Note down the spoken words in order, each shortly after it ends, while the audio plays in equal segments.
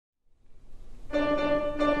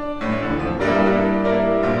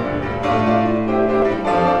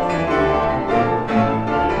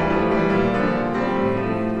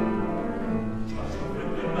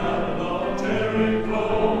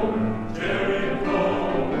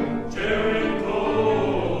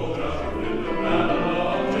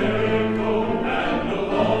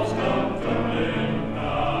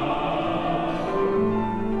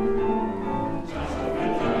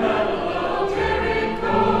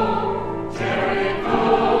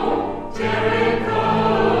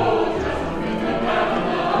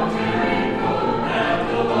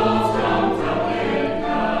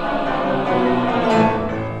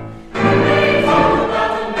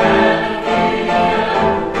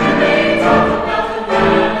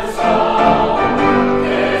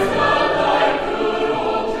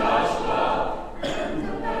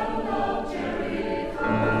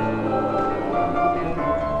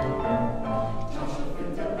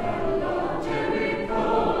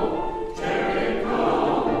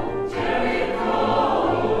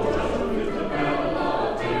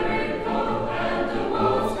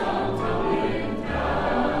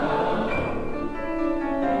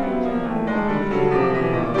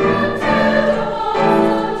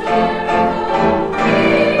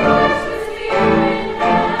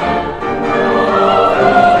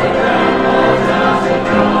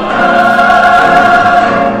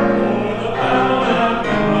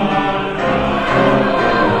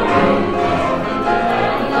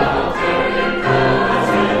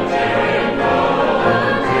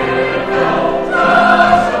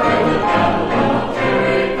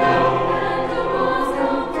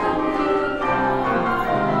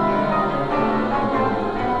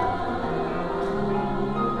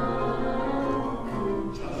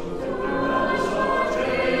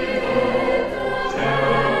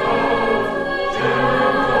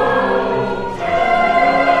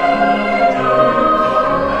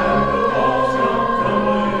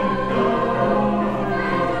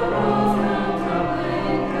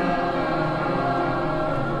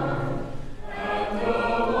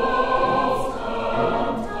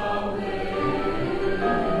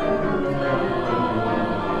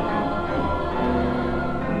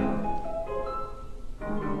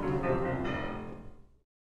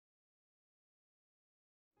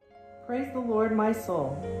my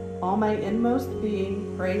soul. All my inmost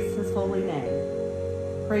being, praise his holy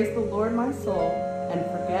name. Praise the Lord, my soul, and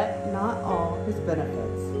forget not all his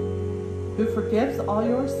benefits, who forgives all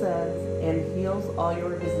your sins and heals all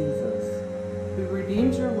your diseases, who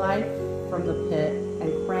redeems your life from the pit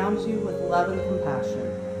and crowns you with love and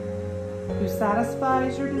compassion, who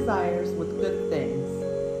satisfies your desires with good things,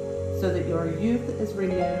 so that your youth is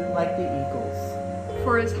renewed like the eagles.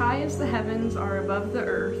 For as high as the heavens are above the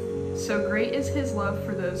earth, so great is his love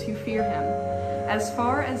for those who fear him. As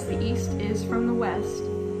far as the east is from the west,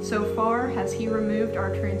 so far has he removed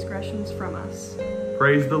our transgressions from us.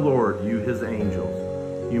 Praise the Lord, you his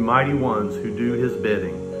angels, you mighty ones who do his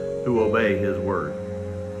bidding, who obey his word.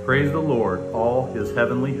 Praise the Lord, all his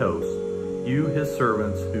heavenly hosts, you his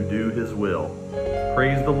servants who do his will.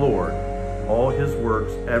 Praise the Lord, all his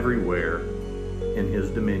works everywhere in his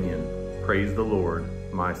dominion. Praise the Lord,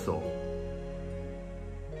 my soul.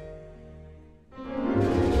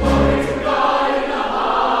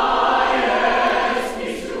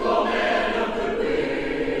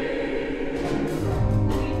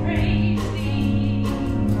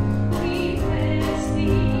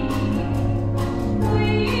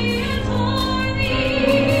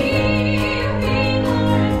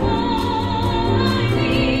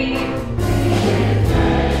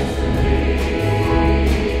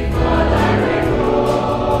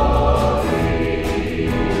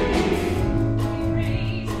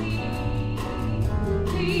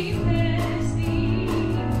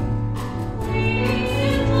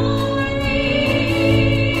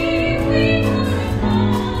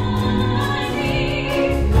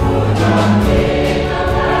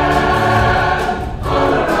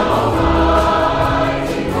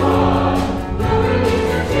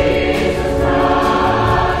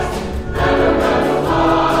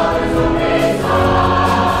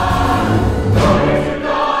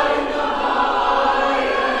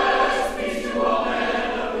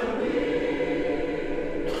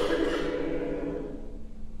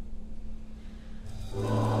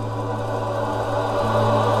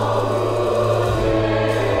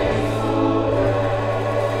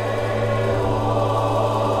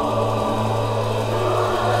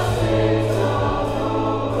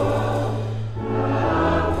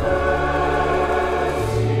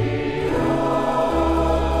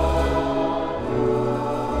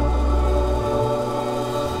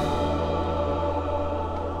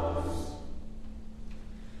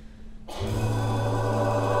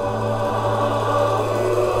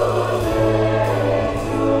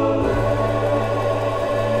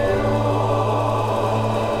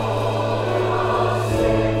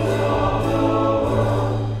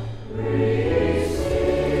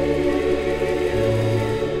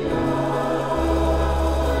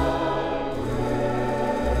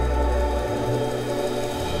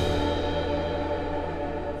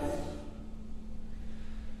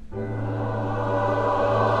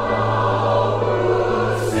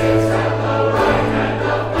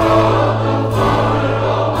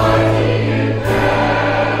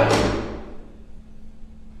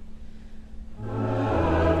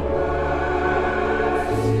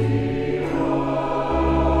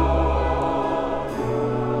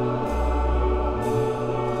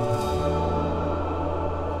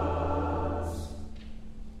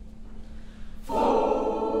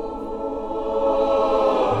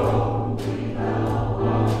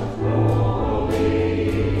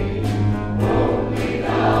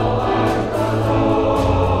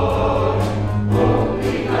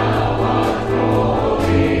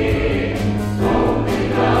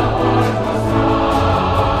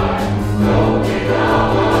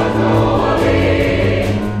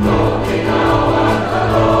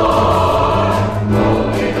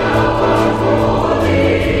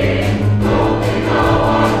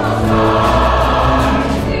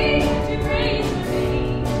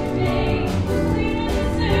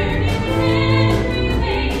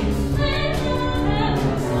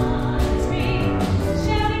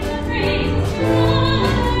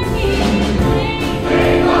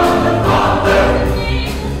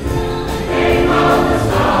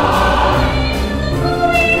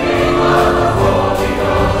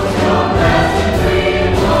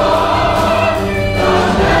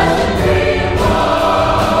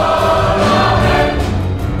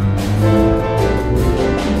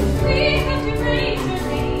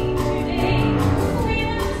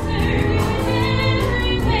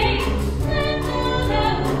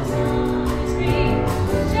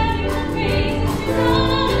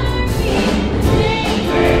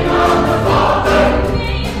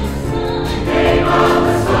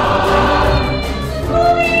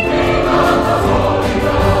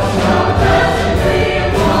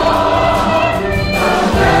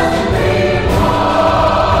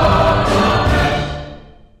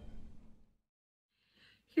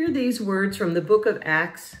 these words from the book of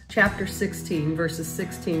Acts, chapter 16, verses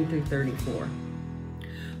 16 through 34.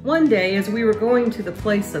 One day, as we were going to the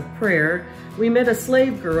place of prayer, we met a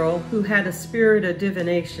slave girl who had a spirit of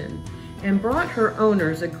divination and brought her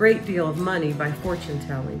owners a great deal of money by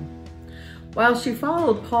fortune-telling. While she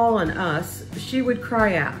followed Paul and us, she would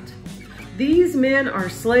cry out, "These men are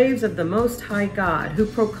slaves of the Most High God, who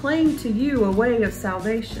proclaim to you a way of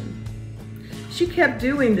salvation." She kept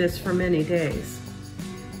doing this for many days.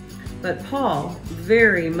 But Paul,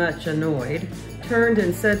 very much annoyed, turned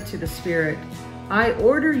and said to the spirit, "I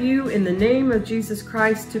order you in the name of Jesus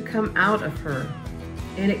Christ to come out of her."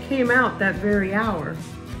 And it came out that very hour.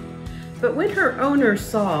 But when her owners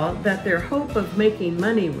saw that their hope of making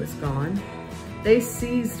money was gone, they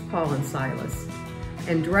seized Paul and Silas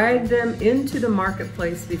and dragged them into the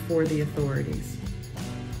marketplace before the authorities.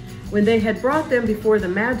 When they had brought them before the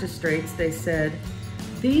magistrates, they said,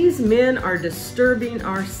 "These men are disturbing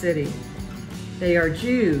our city. They are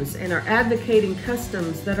Jews and are advocating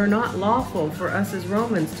customs that are not lawful for us as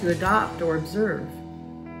Romans to adopt or observe."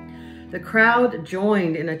 The crowd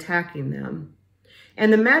joined in attacking them,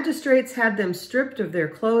 and the magistrates had them stripped of their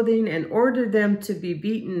clothing and ordered them to be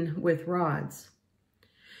beaten with rods.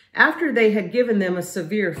 After they had given them a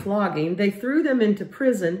severe flogging, they threw them into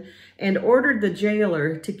prison and ordered the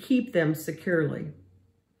jailer to keep them securely.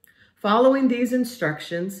 Following these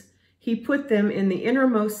instructions, he put them in the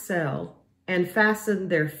innermost cell and fastened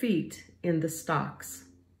their feet in the stocks.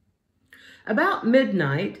 About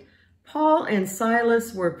midnight, Paul and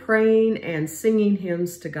Silas were praying and singing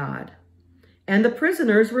hymns to God, and the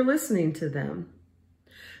prisoners were listening to them.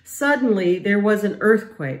 Suddenly, there was an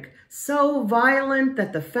earthquake, so violent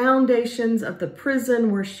that the foundations of the prison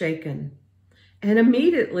were shaken. And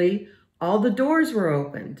immediately, all the doors were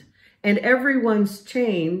opened, and everyone's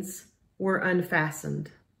chains were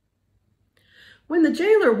unfastened. When the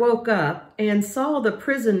jailer woke up and saw the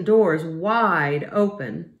prison doors wide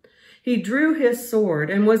open, he drew his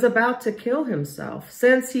sword and was about to kill himself,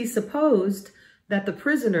 since he supposed that the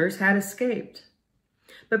prisoners had escaped.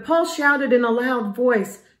 But Paul shouted in a loud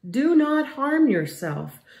voice, "Do not harm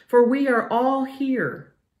yourself, for we are all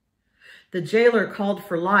here." The jailer called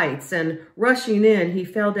for lights, and rushing in, he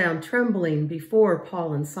fell down trembling before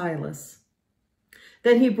Paul and Silas.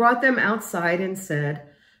 Then he brought them outside and said,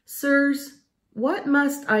 "Sirs, what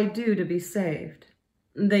must I do to be saved?"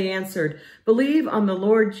 They answered, "Believe on the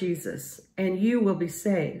Lord Jesus, and you will be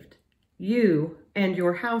saved, you and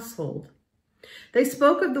your household." They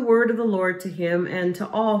spoke of the word of the Lord to him and to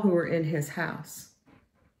all who were in his house.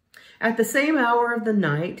 At the same hour of the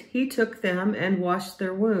night, he took them and washed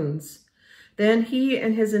their wounds. Then he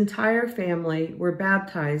and his entire family were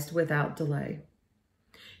baptized without delay.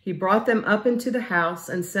 He brought them up into the house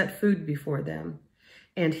and set food before them,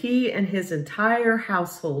 and he and his entire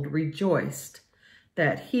household rejoiced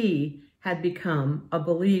that he had become a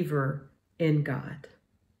believer in God.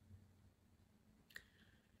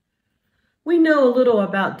 We know a little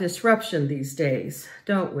about disruption these days,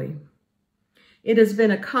 don't we? It has been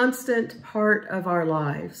a constant part of our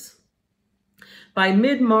lives. By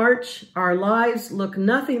mid-March, our lives look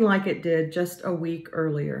nothing like it did just a week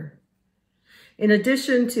earlier. In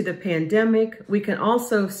addition to the pandemic, we can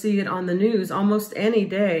also see it on the news almost any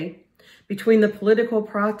day between the political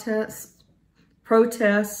protests,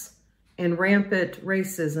 and rampant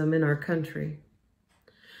racism in our country.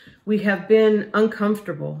 We have been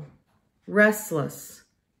uncomfortable, restless,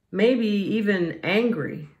 maybe even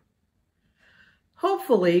angry.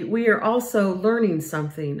 Hopefully, we are also learning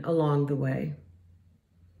something along the way.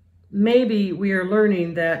 Maybe we are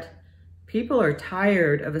learning that people are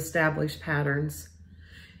tired of established patterns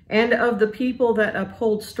and of the people that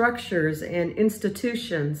uphold structures and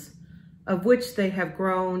institutions of which they have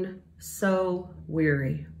grown so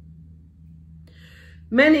weary.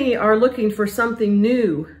 Many are looking for something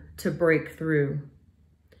new to break through,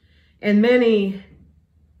 and many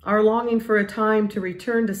are longing for a time to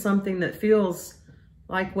return to something that feels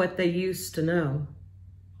like what they used to know.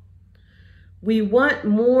 We want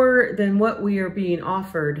more than what we are being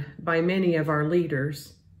offered by many of our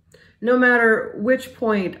leaders, no matter which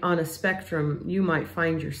point on a spectrum you might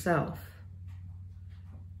find yourself.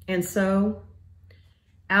 And so,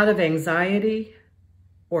 out of anxiety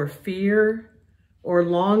or fear or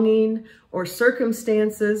longing or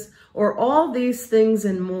circumstances or all these things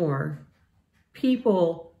and more,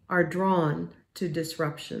 people are drawn to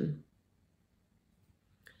disruption.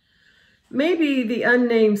 Maybe the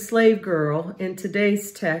unnamed slave girl in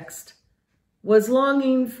today's text was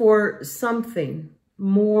longing for something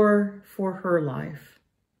more for her life.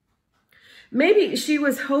 Maybe she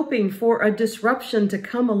was hoping for a disruption to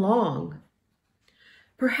come along.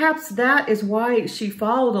 Perhaps that is why she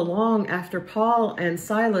followed along after Paul and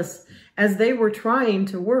Silas as they were trying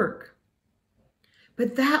to work.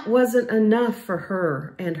 But that wasn't enough for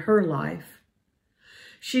her and her life.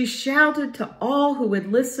 She shouted to all who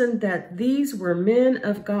would listen that these were men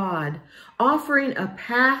of God, offering a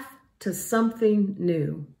path to something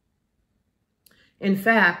new. In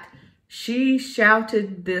fact, she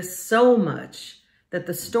shouted this so much that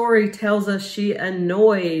the story tells us she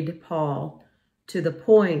annoyed Paul to the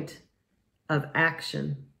point of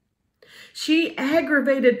action. She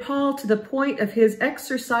aggravated Paul to the point of his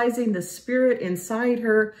exercising the spirit inside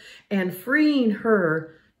her and freeing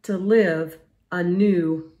her to live a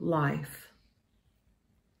new life.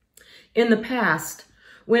 In the past,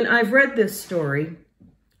 when I've read this story,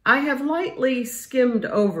 I have lightly skimmed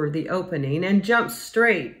over the opening and jumped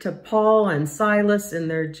straight to Paul and Silas in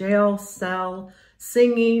their jail cell,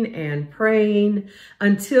 singing and praying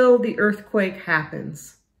until the earthquake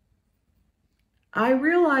happens. I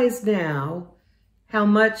realize now how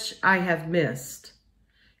much I have missed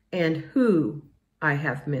and who I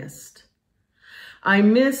have missed. I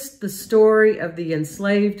missed the story of the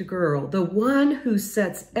enslaved girl, the one who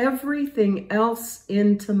sets everything else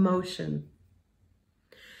into motion.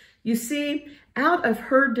 You see, out of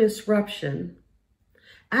her disruption,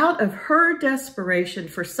 out of her desperation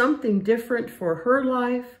for something different for her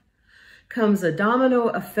life, comes a domino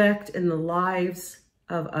effect in the lives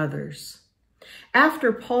of others.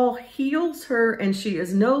 After Paul heals her and she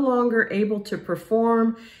is no longer able to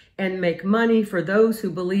perform and make money for those who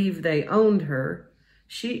believe they owned her,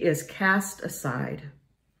 she is cast aside.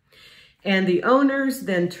 And the owners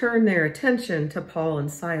then turn their attention to Paul and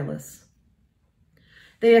Silas.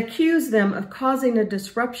 They accuse them of causing a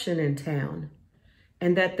disruption in town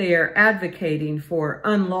and that they are advocating for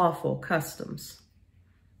unlawful customs.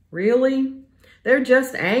 Really? They're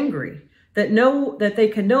just angry that they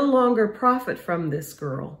can no longer profit from this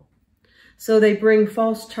girl. So they bring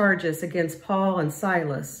false charges against Paul and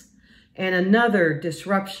Silas, and another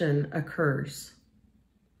disruption occurs.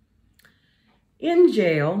 In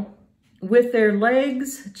jail, with their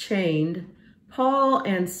legs chained, Paul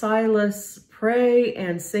and Silas pray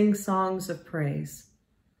and sing songs of praise.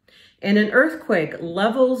 And an earthquake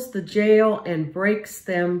levels the jail and breaks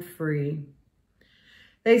them free.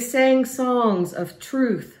 They sang songs of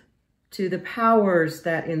truth to the powers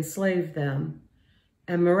that enslaved them,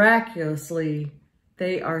 and miraculously,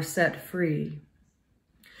 they are set free.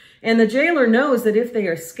 And the jailer knows that if they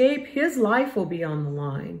escape, his life will be on the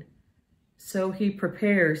line. So he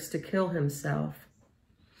prepares to kill himself.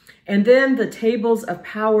 And then the tables of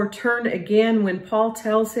power turn again when Paul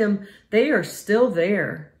tells him they are still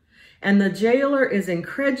there. And the jailer is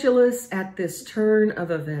incredulous at this turn of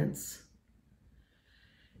events.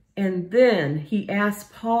 And then he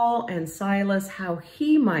asks Paul and Silas how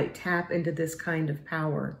he might tap into this kind of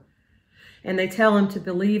power. And they tell him to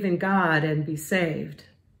believe in God and be saved.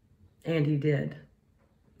 And he did.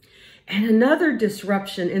 And another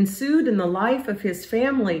disruption ensued in the life of his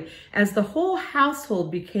family as the whole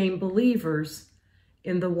household became believers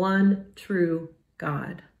in the one true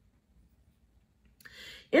God.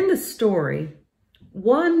 In the story,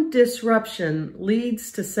 one disruption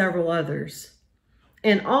leads to several others.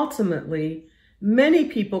 And ultimately, many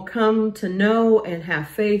people come to know and have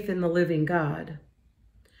faith in the living God.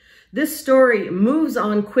 This story moves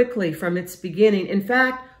on quickly from its beginning. In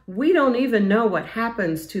fact, we don't even know what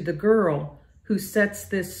happens to the girl who sets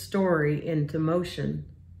this story into motion.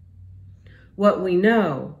 What we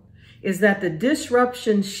know is that the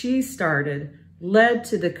disruption she started led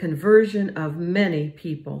to the conversion of many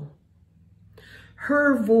people.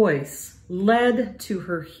 Her voice led to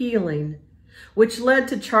her healing, which led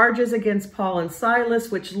to charges against Paul and Silas,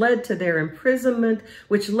 which led to their imprisonment,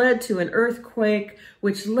 which led to an earthquake,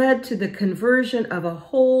 which led to the conversion of a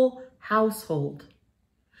whole household.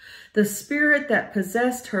 The spirit that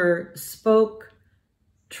possessed her spoke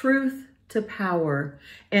truth to power,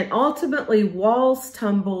 and ultimately walls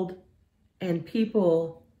tumbled and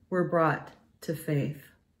people were brought to faith.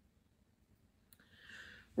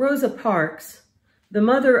 Rosa Parks, the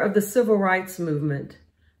mother of the civil rights movement,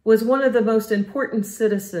 was one of the most important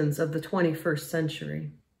citizens of the 21st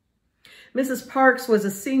century. Mrs. Parks was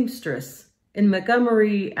a seamstress in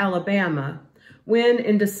Montgomery, Alabama, when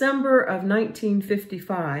in December of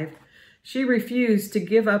 1955, she refused to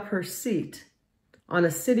give up her seat on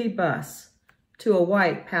a city bus to a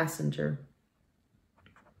white passenger.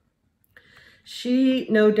 She,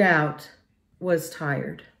 no doubt, was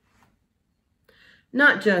tired.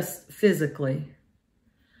 Not just physically,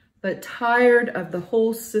 but tired of the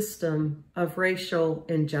whole system of racial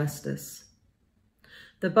injustice.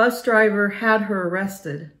 The bus driver had her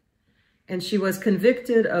arrested, and she was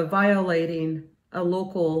convicted of violating a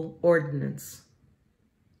local ordinance.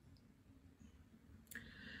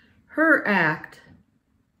 Her act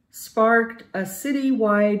sparked a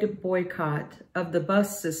citywide boycott of the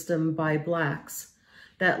bus system by blacks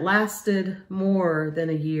that lasted more than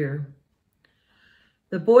a year.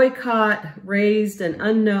 The boycott raised an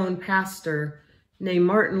unknown pastor named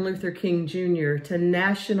Martin Luther King Jr. to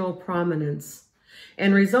national prominence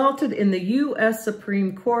and resulted in the U.S.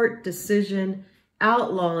 Supreme Court decision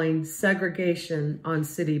outlawing segregation on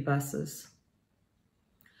city buses.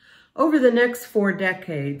 Over the next 4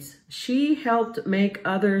 decades, she helped make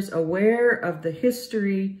others aware of the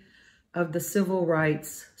history of the civil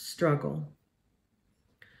rights struggle.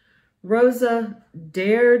 Rosa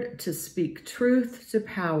dared to speak truth to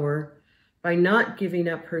power by not giving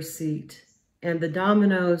up her seat, and the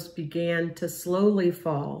dominoes began to slowly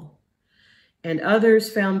fall, and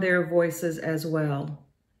others found their voices as well,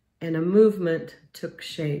 and a movement took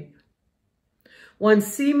shape. One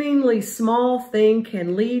seemingly small thing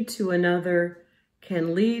can lead to another,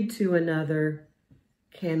 can lead to another,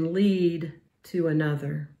 can lead to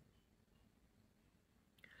another.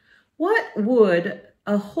 What would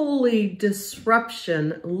a holy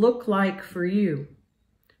disruption look like for you,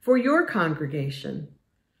 for your congregation,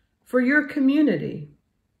 for your community?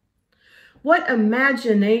 What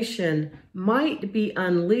imagination might be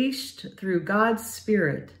unleashed through God's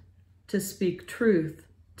Spirit to speak truth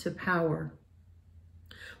to power?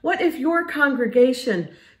 What if your congregation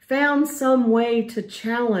found some way to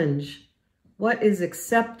challenge what is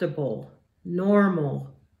acceptable,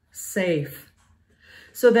 normal, safe,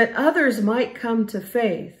 so that others might come to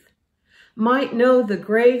faith, might know the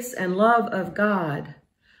grace and love of God,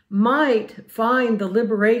 might find the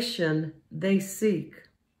liberation they seek?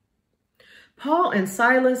 Paul and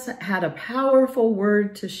Silas had a powerful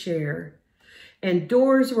word to share, and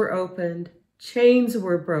doors were opened, chains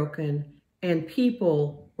were broken, and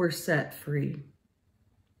people were set free.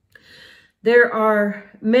 There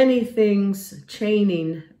are many things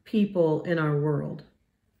chaining people in our world.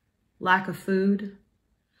 Lack of food,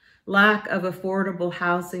 lack of affordable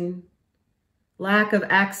housing, lack of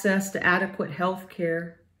access to adequate health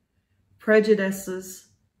care, prejudices,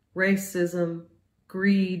 racism,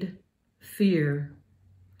 greed, fear.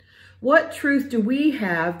 What truth do we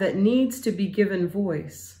have that needs to be given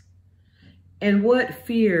voice? And what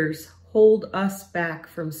fears hold us back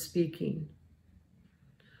from speaking?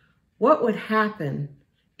 What would happen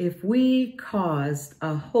if we caused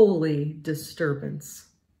a holy disturbance?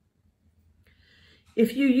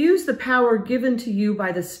 If you use the power given to you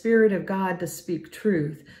by the Spirit of God to speak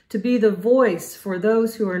truth, to be the voice for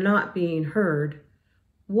those who are not being heard,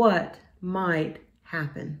 what might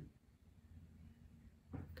happen?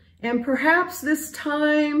 And perhaps this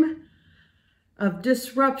time of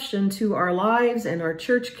disruption to our lives and our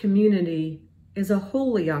church community is a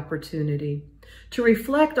holy opportunity to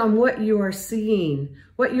reflect on what you are seeing,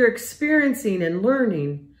 what you're experiencing and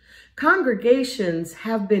learning. Congregations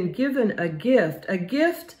have been given a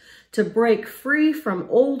gift to break free from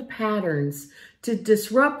old patterns, to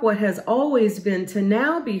disrupt what has always been, to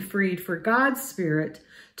now be freed for God's Spirit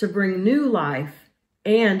to bring new life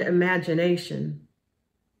and imagination.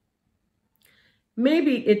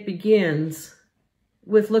 Maybe it begins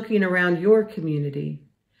with looking around your community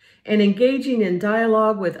and engaging in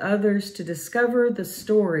dialogue with others to discover the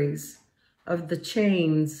stories of the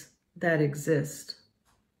chains that exist,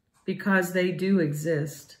 because they do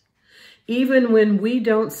exist, even when we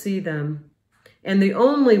don't see them. And the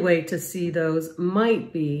only way to see those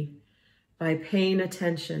might be by paying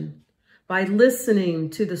attention, by listening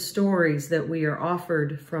to the stories that we are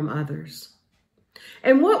offered from others.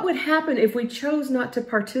 And what would happen if we chose not to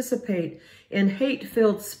participate in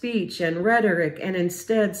hate-filled speech and rhetoric and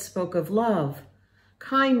instead spoke of love,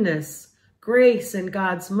 kindness, grace, and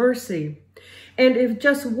God's mercy? And if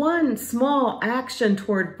just one small action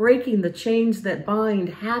toward breaking the chains that bind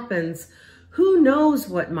happens, who knows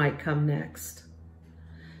what might come next?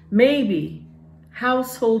 Maybe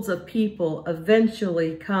households of people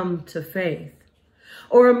eventually come to faith,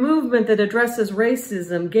 or a movement that addresses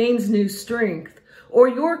racism gains new strength, or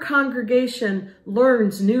your congregation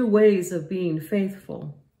learns new ways of being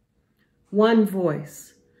faithful. One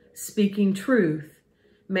voice, speaking truth,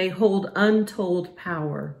 may hold untold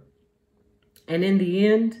power. And in the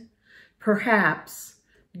end, perhaps,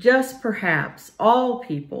 just perhaps, all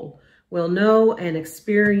people will know and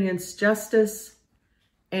experience justice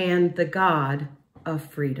and the God of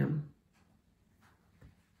freedom.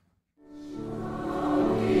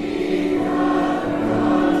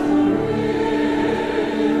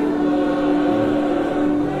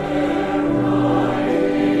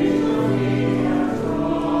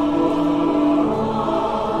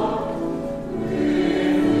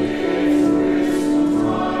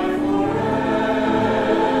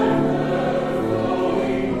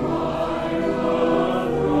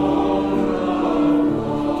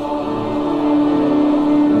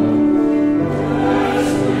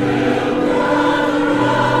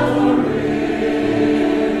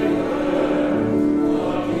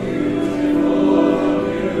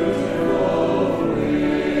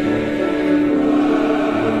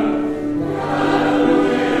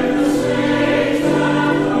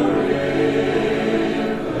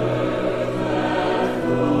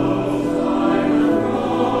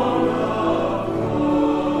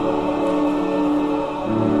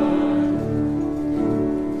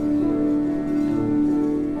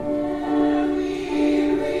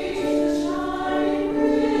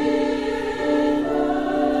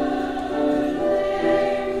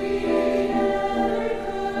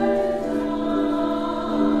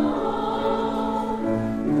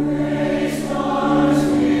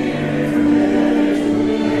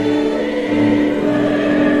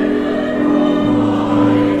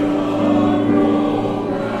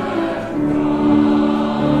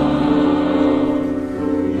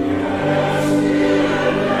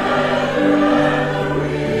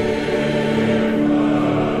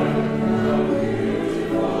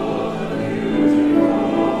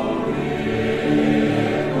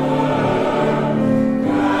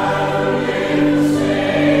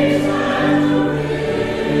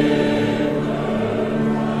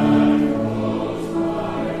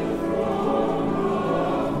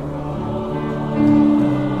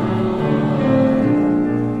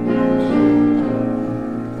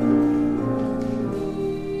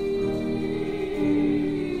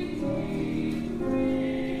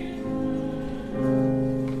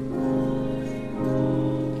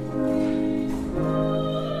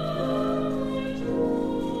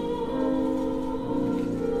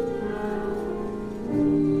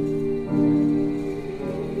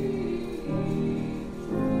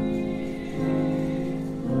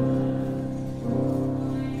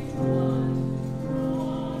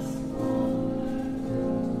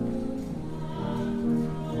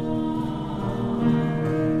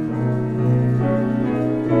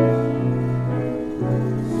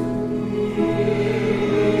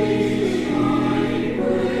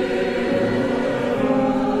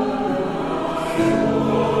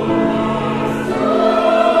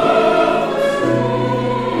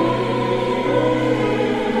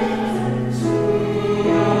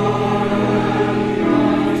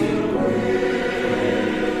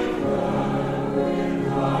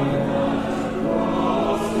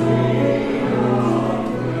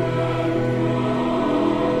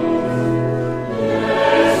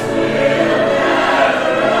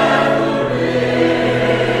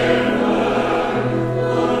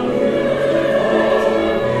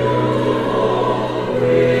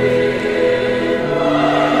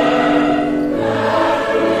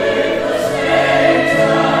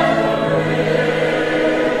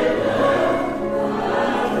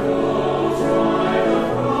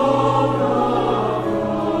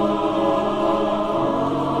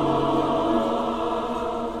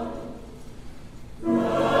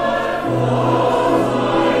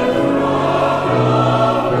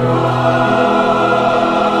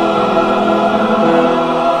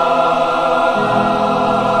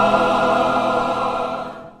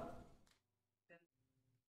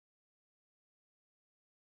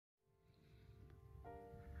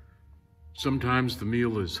 Sometimes the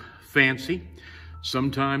meal is fancy.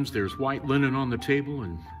 Sometimes there's white linen on the table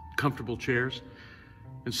and comfortable chairs.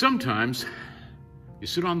 And sometimes you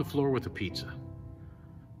sit on the floor with a pizza.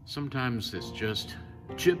 Sometimes it's just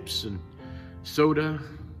chips and soda,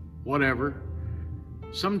 whatever.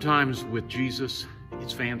 Sometimes with Jesus,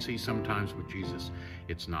 it's fancy. Sometimes with Jesus,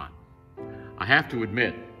 it's not. I have to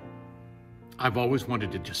admit, I've always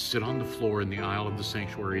wanted to just sit on the floor in the aisle of the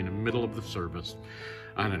sanctuary in the middle of the service.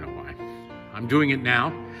 I don't know why. I'm doing it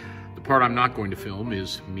now. The part I'm not going to film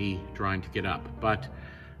is me trying to get up. But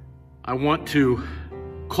I want to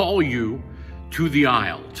call you to the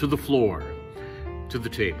aisle, to the floor, to the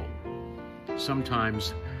table.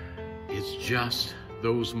 Sometimes it's just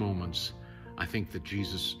those moments I think that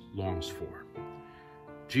Jesus longs for.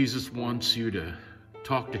 Jesus wants you to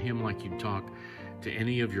talk to him like you'd talk to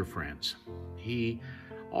any of your friends. He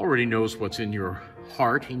already knows what's in your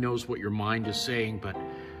heart. He knows what your mind is saying, but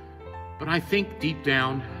I think deep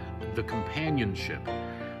down, the companionship,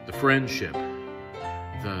 the friendship,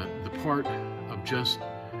 the part of just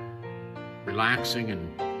relaxing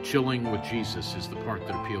and chilling with Jesus is the part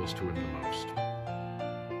that appeals to him the most.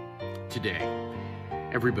 Today,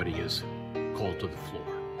 everybody is called to the floor.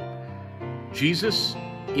 Jesus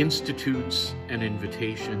institutes an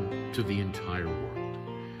invitation to the entire world.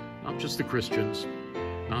 Not just the Christians,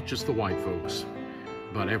 not just the white folks,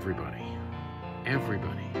 but everybody.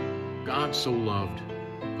 Everybody. God so loved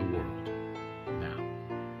the world. Now,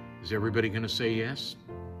 is everybody going to say yes?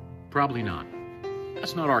 Probably not.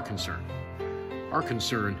 That's not our concern. Our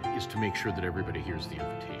concern is to make sure that everybody hears the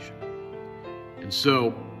invitation. And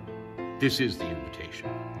so, this is the invitation.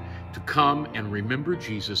 To come and remember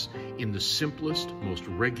Jesus in the simplest, most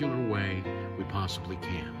regular way we possibly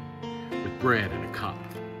can, with bread and a cup.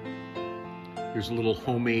 Here's a little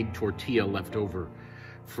homemade tortilla left over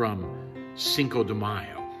from Cinco de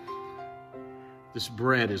Mayo. This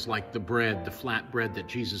bread is like the bread, the flat bread that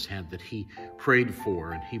Jesus had that he prayed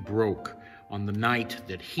for and he broke on the night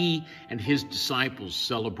that he and his disciples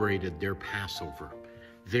celebrated their Passover,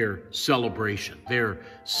 their celebration, their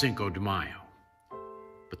Cinco de Mayo.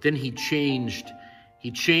 But then he changed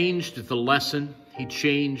the lesson, he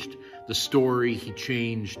changed the story, he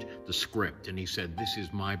changed the script, and he said, this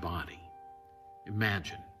is my body.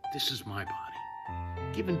 Imagine, this is my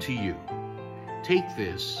body, given to you. Take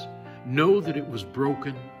this, know that it was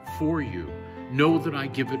broken for you, know that I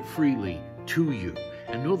give it freely to you,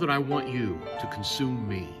 and know that I want you to consume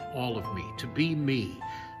me, all of me, to be me,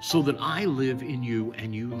 so that I live in you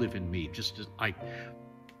and you live in me, just as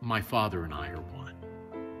my Father and I are one.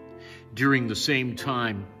 During the same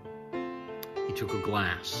time, he took a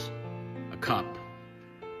glass, a cup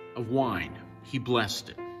of wine. He blessed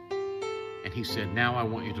it. And he said, now I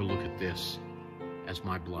want you to look at this as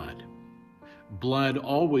my blood. Blood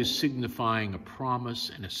always signifying a promise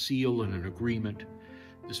and a seal and an agreement.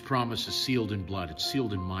 This promise is sealed in blood. It's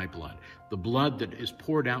sealed in my blood. The blood that is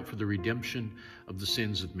poured out for the redemption of the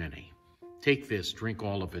sins of many. Take this, drink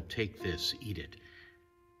all of it. Take this, eat it.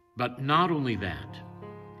 But not only that,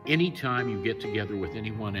 anytime you get together with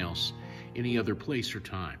anyone else, any other place or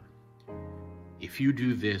time, if you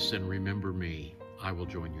do this and remember me, I will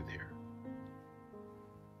join you there.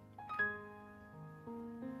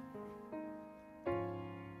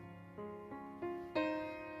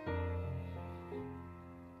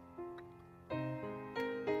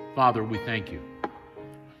 Father, we thank you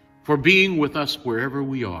for being with us wherever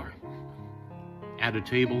we are, at a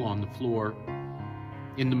table, on the floor,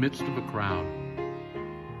 in the midst of a crowd,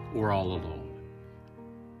 or all alone.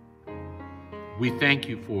 We thank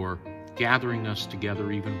you for gathering us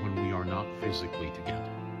together even when we are not physically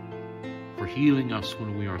together, for healing us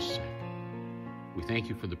when we are sick. We thank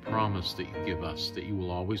you for the promise that you give us, that you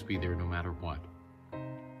will always be there no matter what.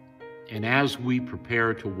 And as we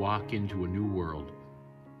prepare to walk into a new world,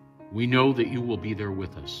 we know that you will be there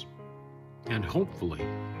with us. And hopefully,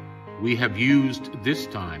 we have used this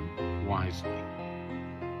time wisely.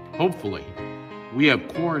 Hopefully, we have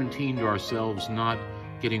quarantined ourselves, not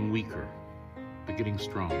getting weaker, but getting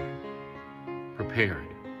stronger, prepared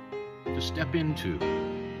to step into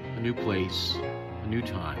a new place, a new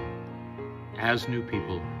time, as new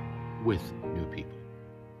people, with new people.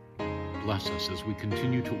 Bless us as we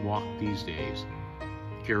continue to walk these days.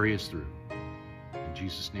 Carry us through. In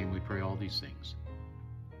Jesus' name we pray all these things.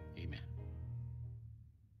 Amen.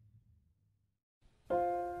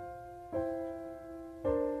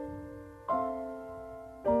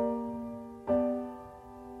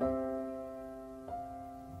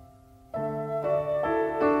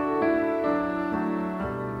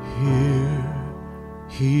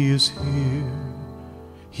 He is here.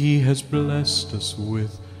 He has blessed us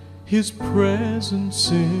with His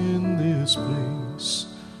presence in this place,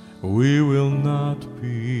 we will not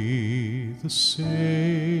be the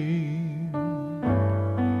same.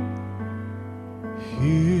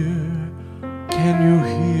 Here, can you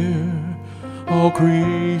hear? All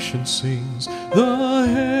creation sings, the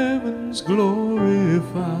heavens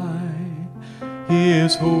glorify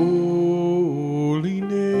His holy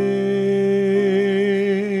name.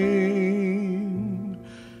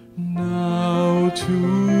 Now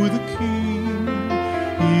to the King,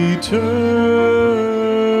 eternal,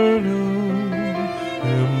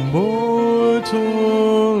 immortal,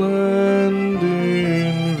 and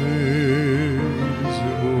invisible,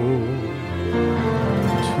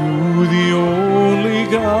 to the only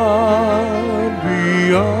God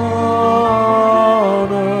be honor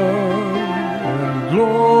and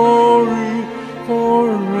glory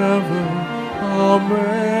forever. Amen.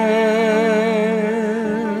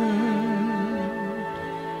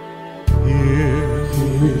 Here,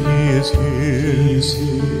 He is here.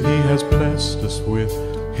 He has blessed us with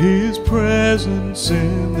His presence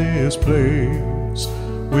in this place.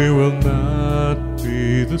 We will not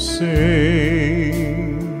be the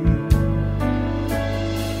same.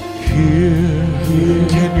 Here,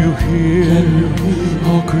 can you hear?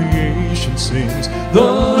 All creation sings,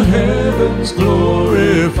 the heavens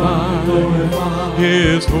glorify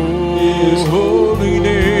His holy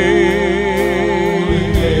name.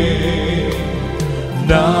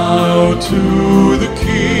 Now to the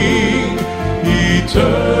King,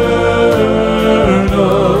 eternal,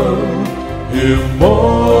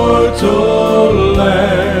 immortal,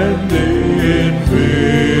 and invisible,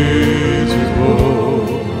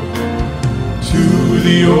 to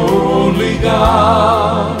the only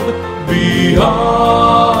God be honor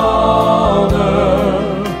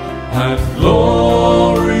and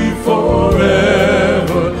glory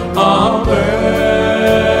forever. Amen.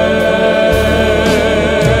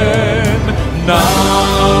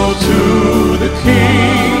 Now to the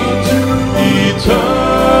King, eternal,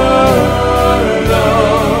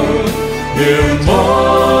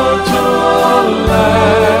 immortal,